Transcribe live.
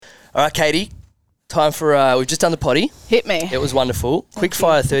All right, Katie. Time for, we've just done the potty. Hit me. It was wonderful.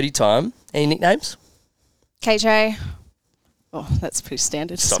 Quickfire 30 time. Any nicknames? KJ. Oh, that's pretty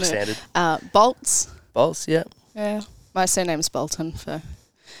standard. Stock standard. Bolts. Bolts, yeah. Yeah. My surname's Boulton for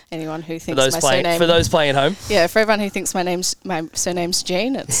anyone who thinks my surname. For those playing at home? Yeah, for everyone who thinks my surname's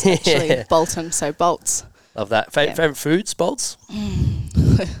Jean, it's actually Boulton, so Bolts. Love that. Favourite foods, Bolts? Maybe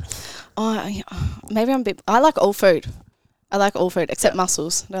I'm a bit... I like all food. I like all food except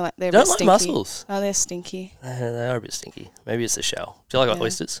mussels. They're like, they're a bit stinky. Don't like mussels? Oh, they're stinky. They are a bit stinky. Maybe it's the shell. Do you like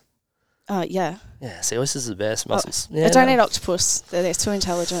oysters? Yeah. Yeah, see, oysters are the best. Mussels. I don't eat octopus. They're too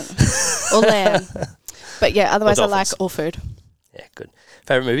intelligent. Or lamb. But yeah, otherwise I like all food. Yeah, good.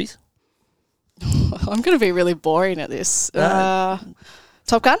 Favourite movies? I'm going to be really boring at this. Top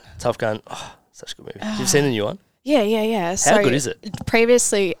Gun? Top Gun. Oh, such a good movie. You've seen the new one? Yeah. How good is it?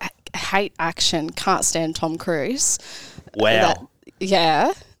 Previously, hate action, can't stand Tom Cruise. Wow.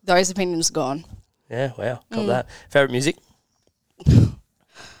 Those opinions are gone. Yeah, wow. Got that. Favourite music?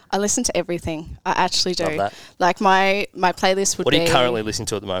 I listen to everything. I actually do. Love that. Like my playlist would be... What are you currently listening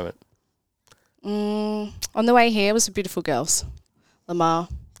to at the moment? On the way here was Beautiful Girls. Lamar.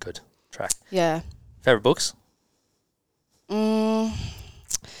 Good track. Yeah. Favourite books? You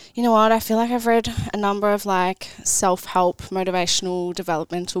know what? I feel like I've read a number of like self-help, motivational,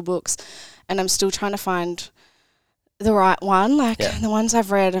 developmental books, and I'm still trying to find the right one. Like the ones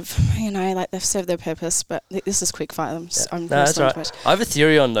I've read have, like they've served their purpose, but this is Quickfire. That's right. I have a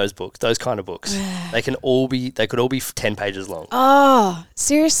theory on those books, those kind of books. They could all be 10 pages long. Oh,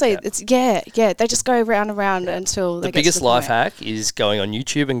 seriously. It's they just go round and round until they the get biggest to the life point. hack is going on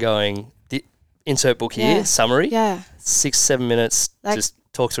YouTube and going insert book here, summary. Yeah. 6-7 minutes, just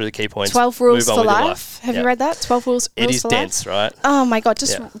talk through the key points. 12 Rules move on for with your Life. Have you read that? 12 Rules for Life? It is dense, right? Oh my God,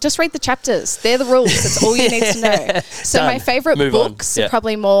 just read the chapters. They're the rules. That's all you need to know. So Done. my favourite books are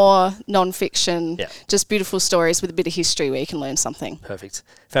probably more non-fiction, just beautiful stories with a bit of history where you can learn something. Perfect.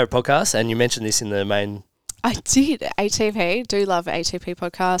 Favourite podcast? And you mentioned this in the main... I did. ATP. Do love ATP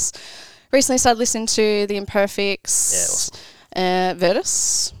podcasts. Recently started listening to The Imperfects. Yeah, awesome.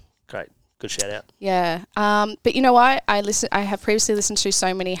 Virtus. Great. Good shout out. Yeah. But you know what? I have previously listened to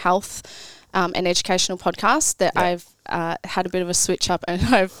so many health and educational podcasts that I've had a bit of a switch up, and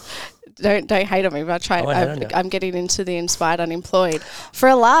don't hate on me, but I'm getting into the Inspired Unemployed for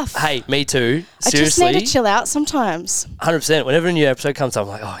a laugh. Hey, me too. Seriously. I just need to chill out sometimes. 100%. Whenever a new episode comes up, I'm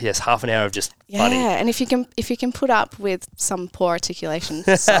like, oh yes, half an hour of just funny. Yeah, and if you can put up with some poor articulation,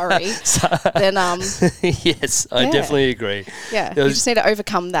 sorry, then yes, I definitely agree. Yeah, you just need to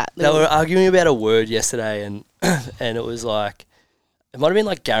overcome that. They were arguing about a word yesterday, and it was like, it might have been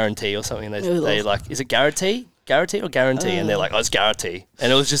like guarantee or something. They like, is it guarantee? Guarantee or guarantee? And they're like, oh, it's guarantee.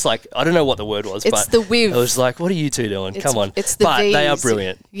 And it was just like, I don't know what the word was, it's but the with. It was like, what are you two doing? Come on. It's the but V's. they are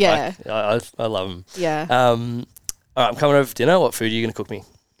brilliant. Yeah. Like, I love them. Yeah. All right, I'm coming over for dinner. What food are you going to cook me?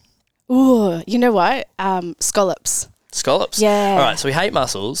 Ooh, you know what? Scallops. Scallops? Yeah. All right, so we hate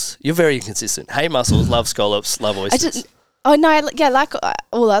mussels. You're very inconsistent. Hate mussels, love scallops, love oysters. Like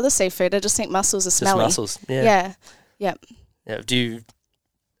all other seafood. I just think mussels are smelly. Just mussels, yeah. Yeah.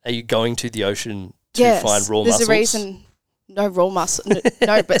 Are you going to the ocean to find raw mussels? There's a reason. No raw mussel.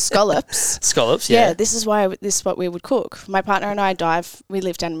 No, but scallops. Scallops, yeah. Yeah, this is what we would cook. My partner and I dive. We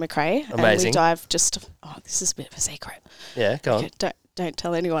live down in Macrae. Amazing. And we dive this is a bit of a secret. Yeah, go on. Okay, don't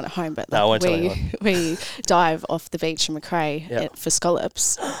tell anyone at home, but no, I won't tell anyone. We dive off the beach in Macrae for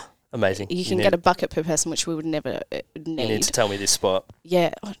scallops. Amazing. You can get a bucket per person, which we would never need. You need to tell me this spot.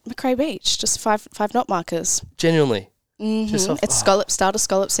 Yeah, Macrae Beach, just 5 knot markers. Genuinely. Mm-hmm. It's start of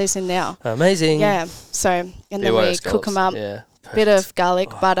scallop season now. Amazing. Yeah. So, and then we cook them up. Yeah. Bit of garlic,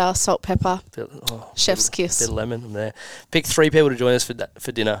 butter, salt, pepper. Chef's kiss. Bit of lemon in there. Pick 3 people to join us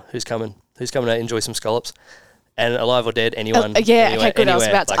for dinner. Who's coming? Who's coming to enjoy some scallops? And alive or dead, anyone. Okay, good. I was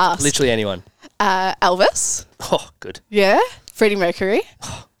about to ask. Literally anyone. Elvis. Oh, good. Yeah. Freddie Mercury.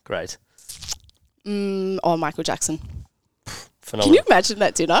 Oh, great. Or Michael Jackson. Phenomenal. Can you imagine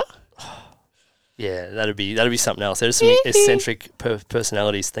that dinner? Yeah, that'd be something else. There's some eccentric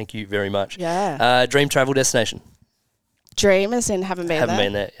personalities. Thank you very much. Yeah. Dream travel destination. Dream as in haven't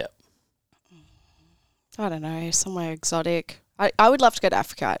been there. Yeah. I don't know, somewhere exotic. I would love to go to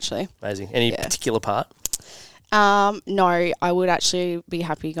Africa actually. Amazing. Any particular part? No, I would actually be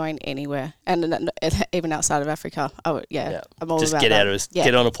happy going anywhere, and even outside of Africa. I'm all just about just that. Get out of us.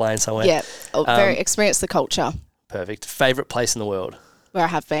 Get on a plane somewhere. Yeah, experience the culture. Perfect. Favorite place in the world? Where I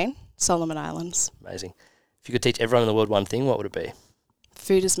have been, Solomon Islands. Amazing. If you could teach everyone in the world one thing, what would it be?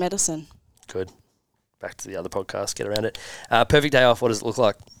 Food is medicine. Good. Back to the other podcast. Get around it. Perfect day off. What does it look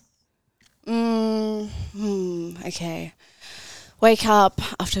like? Okay. wake up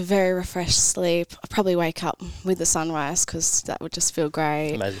after a very refreshed sleep. I probably wake up with the sunrise because that would just feel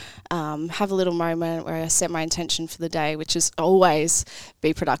great. Amazing. Have a little moment where I set my intention for the day, which is always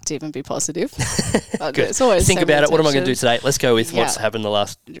be productive and be positive. Good. It's always think about it. What am I going to do today? Let's go with what's Yeah. happened the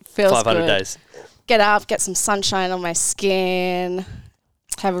last Feels 500 good. days. Get up, get some sunshine on my skin,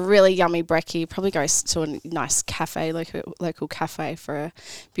 have a really yummy brekkie, probably go to a nice cafe, local cafe for a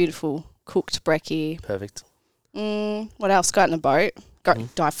beautiful cooked brekkie. Perfect. What else? Go out in a boat, go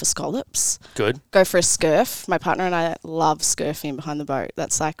dive for scallops, Good. go for a scurf. My partner and I love scurfing behind the boat.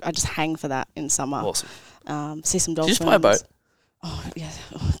 That's like, I just hang for that in summer. Awesome. See some Did you dolphins. just buy a boat? Oh, yeah.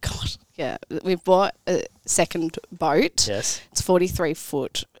 Oh, God. Yeah. We've bought a second boat. Yes. It's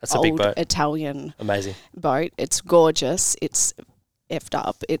 43-foot That's a old big boat. Italian Amazing. boat. It's gorgeous. It's effed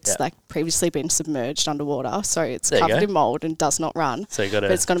up. It's Yeah. like previously been submerged underwater, so it's There you covered go. in mold and does not run. So you got to.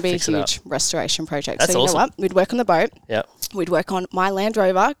 But it's going to be a fix it up. huge restoration project. That's so you awesome. know what? We'd work on the boat. Yeah. We'd work on my Land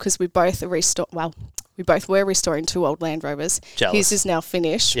Rover because we both we both were restoring 2 old Land Rovers. Jealous. His is now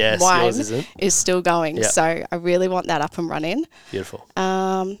finished. Yes, Mine yours isn't. is still going. Yeah. So I really want that up and running. Beautiful.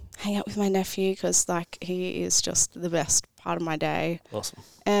 Hang out with my nephew because like he is just the best part of my day. Awesome.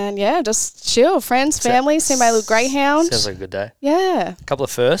 And yeah, just chill, friends, family, see my little greyhound. Sounds like a good day. Yeah. A couple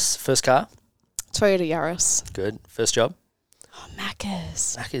of firsts. First car. Toyota Yaris. Good. First job. Oh,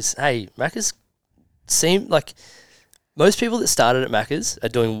 Macca's. Macca's seem like most people that started at Macca's are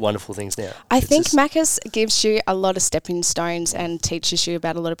doing wonderful things now. I think Macca's gives you a lot of stepping stones and teaches you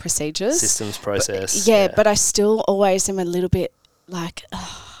about a lot of procedures. Systems, process. But I still always am a little bit like,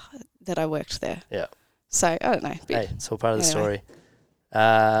 that I worked there. Yeah. So, I don't know. Hey, it's all part of the Anyway.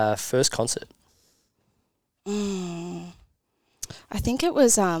 story. First concert. I think it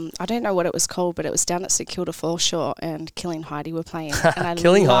was, I don't know what it was called, but it was down at St Kilda Foreshore and Killing Heidi were playing. And I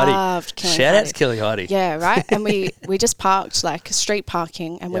Killing Heidi. loved Killing Shout Heidi. out to Killing Heidi. Yeah, right. And we just parked like street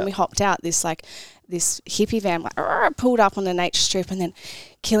parking, and when Yeah. we hopped out, this hippie van pulled up on the nature strip, and then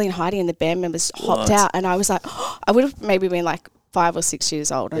Killing Heidi and the band members hopped What? out, and I was like, I would have maybe been like 5 or 6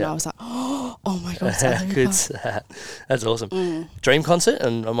 years old, and Yeah. I was like, oh my god, it's How Aruba. good's that? That's awesome. Dream concert,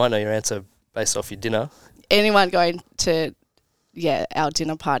 and I might know your answer based off your dinner. Anyone going to our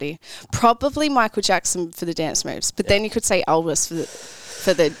dinner party? Probably Michael Jackson for the dance moves, but then you could say Elvis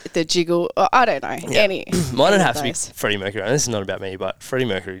for the jiggle. Or I don't know. Yeah. Mine would any have of to be those. Freddie Mercury. And this is not about me, but Freddie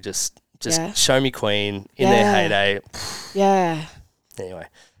Mercury just Yeah. show me Queen in their Yeah. heyday. Yeah. Anyway,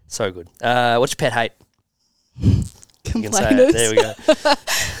 so good. What's your pet hate? You can say it. Complainers. There we go.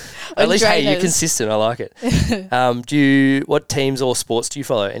 At least, hey, you're consistent. I like it. What teams or sports do you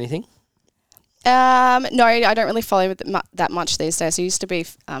follow? Anything? No, I don't really follow it that much these days. I used to be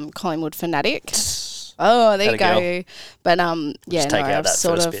Collingwood fanatic. Oh, there you Atta go. But Just take out I've that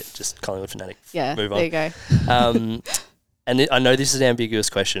sort first of bit. Just Collingwood fanatic. yeah. Move on. There you go. And I know this is an ambiguous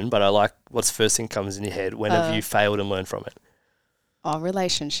question, but I like what's the first thing that comes in your head. When have you failed and learned from it? Oh,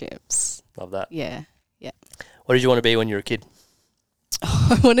 relationships. Love that. Yeah. What did you want to be when you were a kid?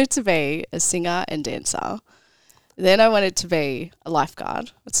 I wanted to be a singer and dancer. Then I wanted to be a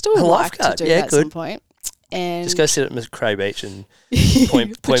lifeguard. I'd still A like to lifeguard, do yeah, that at good. some point. And Just go sit at McCrae Beach and point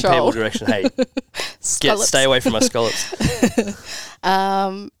people Patrol. direction. Hey, Scallops. stay away from my scallops.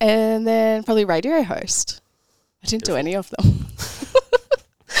 And then probably radio host. I didn't do any of them.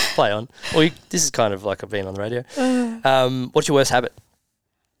 Play on. Well, this is kind of like I've been on the radio. What's your worst habit?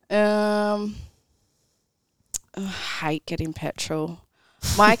 I hate getting petrol.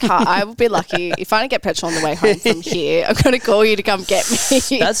 My car, I would be lucky if I don't get petrol on the way home from here. I'm going to call you to come get me.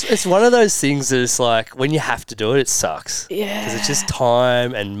 It's one of those things that it's like when you have to do it, it sucks. Yeah. Because it's just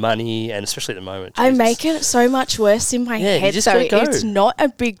time and money, and especially at the moment. I Jesus. make it so much worse in my Yeah, you head. just So gotta go. it's not a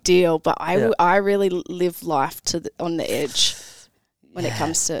big deal, but Yeah. I really live life on the edge when it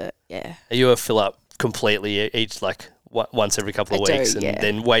comes to Are you a fill up completely each once every couple of I do, weeks, and yeah.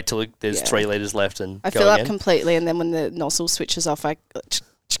 then wait till there's Yeah. 3 litres left and I go fill up again? completely, and then when the nozzle switches off, I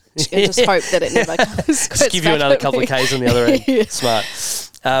and just hope that it never comes. Just give you another couple of Ks on the other end. Yeah. Smart.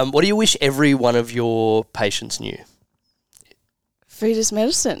 What do you wish every one of your patients knew? Food is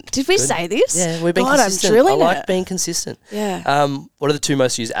medicine. Did we say this? Yeah, we've been God, consistent. I'm drilling I like it. being consistent. Yeah. What are the 2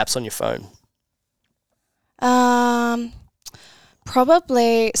 most used apps on your phone?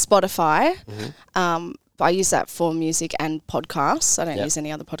 Probably Spotify. Mm-hmm. I use that for music and podcasts. I don't Yep. use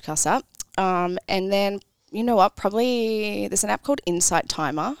any other podcast app. And then, you know what? Probably there's an app called Insight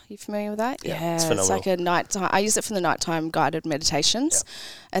Timer. You familiar with that? Yeah, it's it's like phenomenal. a nighttime. I use it for the nighttime guided meditations,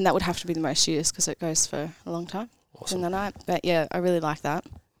 and that would have to be the most used because it goes for a long time in the night. But yeah, I really like that.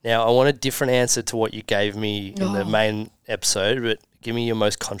 Now, I want a different answer to what you gave me in the main episode, but give me your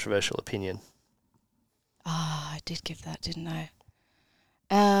most controversial opinion. I did give that, didn't I?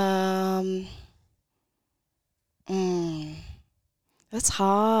 That's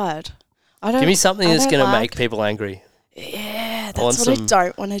hard. Give me something that's going to make people angry. Yeah, that's what I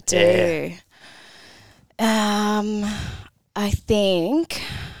don't want to do. Yeah. I think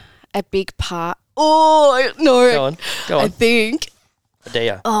a big part. Oh no! Go on. I think. I dare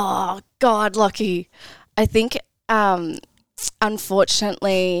you. Oh God, Lockie. I think.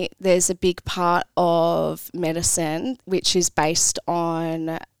 Unfortunately, there's a big part of medicine which is based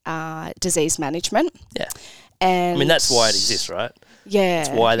on disease management. Yeah. And I mean, that's why it exists, right? Yeah.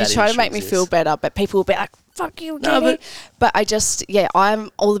 That's why that you try to make exists. me feel better, but people will be like, fuck you, Katie. But I'm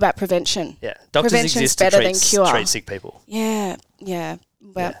all about prevention. Yeah. Doctors Prevention's exist to better than cure. treat sick people. Yeah.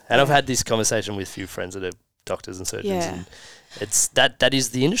 But, And I've had this conversation with a few friends that are doctors and surgeons, and it's that is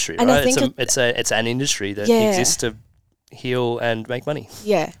the industry, and right? I think it's an industry that exists to heal and make money.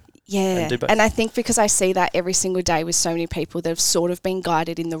 Yeah. And I think because I see that every single day with so many people that have sort of been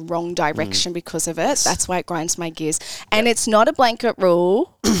guided in the wrong direction because of it, that's why it grinds my gears. And it's not a blanket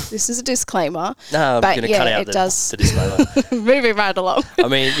rule. This is a disclaimer. No, I'm going to cut out the disclaimer. Moving right along. I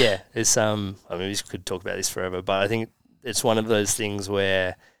mean, it's we could talk about this forever, but I think it's one of those things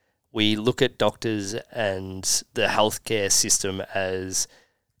where we look at doctors and the healthcare system as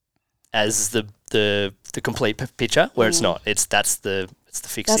the complete picture, where it's not. It's the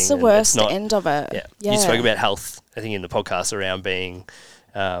fixing. That's the worst end of it. Yeah. You spoke about health, I think, in the podcast around being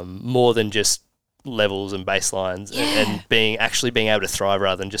more than just levels and baselines and being able to thrive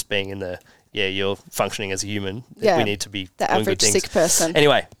rather than just being in the you're functioning as a human. Yeah. We need to be the doing average good things. sick person.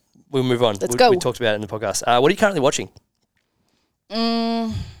 Anyway, we'll move on. Let's go. We talked about it in the podcast. What are you currently watching?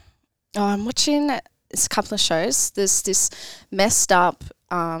 I'm watching a couple of shows. There's this messed up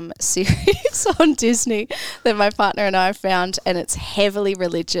series on Disney that my partner and I found, and it's heavily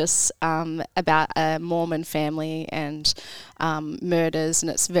religious, about a Mormon family and murders, and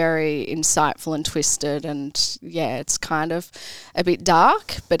it's very insightful and twisted, and it's kind of a bit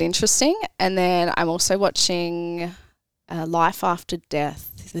dark but interesting. And then I'm also watching Life After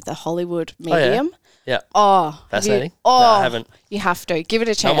Death with the Hollywood medium. Yeah. Oh, fascinating. No, I haven't. You have to give it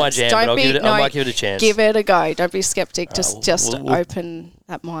a chance. Not my jam, but I might give it a chance. Give it a go. Don't be skeptic. Just open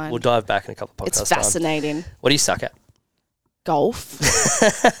that mind. We'll dive back in a couple of podcasts. It's fascinating. What do you suck at? Golf.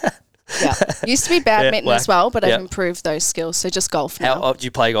 Yeah. Used to be badminton as well, but I've improved those skills. So just golf now. Do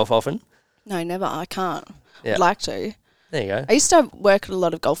you play golf often? No, never. I can't. I'd like to. There you go. I used to work at a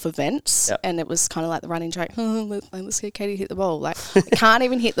lot of golf events, and it was kind of like the running joke. Let's get Katie hit the ball. Like I can't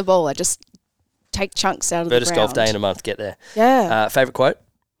even hit the ball. I just take chunks out of the ground. Golf day in a month. Get there. Yeah. Favorite quote?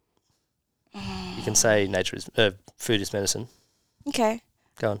 You can say food is medicine. Okay.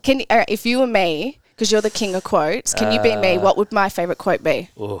 Go on. If you were me, because you're the king of quotes, can you be me? What would my favorite quote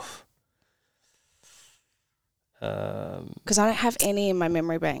be? Oof. Because I don't have any in my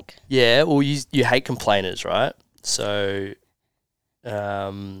memory bank. Yeah. Well, you hate complainers, right? So.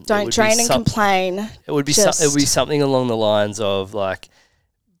 Don't drain and complain. It would be something along the lines of like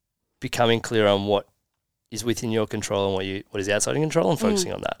becoming clear on what is within your control and what is outside your control, and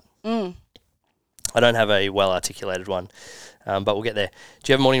focusing on that. I don't have a well articulated one, but we'll get there.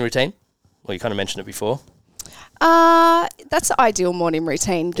 Do you have a morning routine? Well, you kind of mentioned it before. That's the ideal morning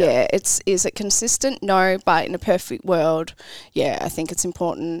routine. Yeah. Is it consistent? No, but in a perfect world, I think it's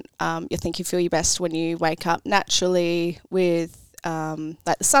important. I think you feel your best when you wake up naturally with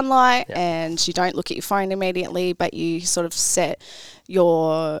like the sunlight, and you don't look at your phone immediately, but you sort of set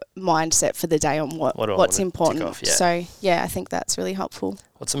your mindset for the day on what's important. Off, So I think that's really helpful.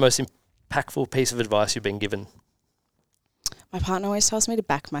 What's the most impactful piece of advice you've been given? My partner always tells me to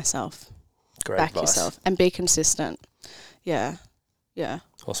back myself. Great back advice. Yourself and be consistent. Yeah.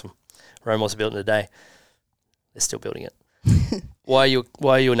 Awesome. Rome wasn't built in a day. They're still building it. Why are you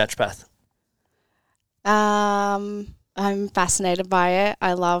a naturopath? I'm fascinated by it.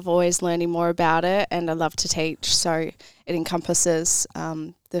 I love always learning more about it, and I love to teach. So it encompasses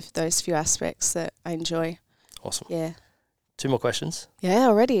those few aspects that I enjoy. Awesome. Yeah. 2 more questions. Yeah,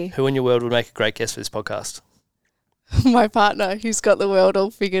 already. Who in your world would make a great guest for this podcast? My partner, who's got the world all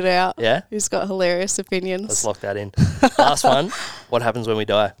figured out. Yeah? Who's got hilarious opinions. Let's lock that in. Last one. What happens when we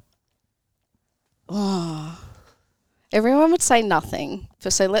die? Oh. Everyone would say nothing.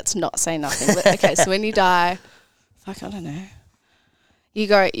 So let's not say nothing. Okay, so when you die, I don't know. You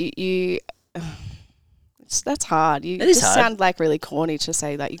go, that's hard. You just sound like really corny to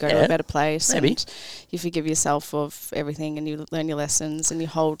say that you go to a better place. Maybe. And you forgive yourself of everything, and you learn your lessons, and you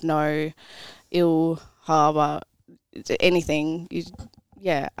hold no ill harbour, anything.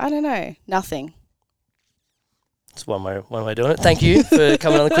 I don't know. Nothing. It's one way of doing it. Thank you for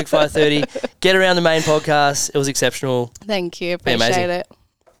coming on the Quickfire 30. Get around the main podcast. It was exceptional. Thank you. Appreciate it.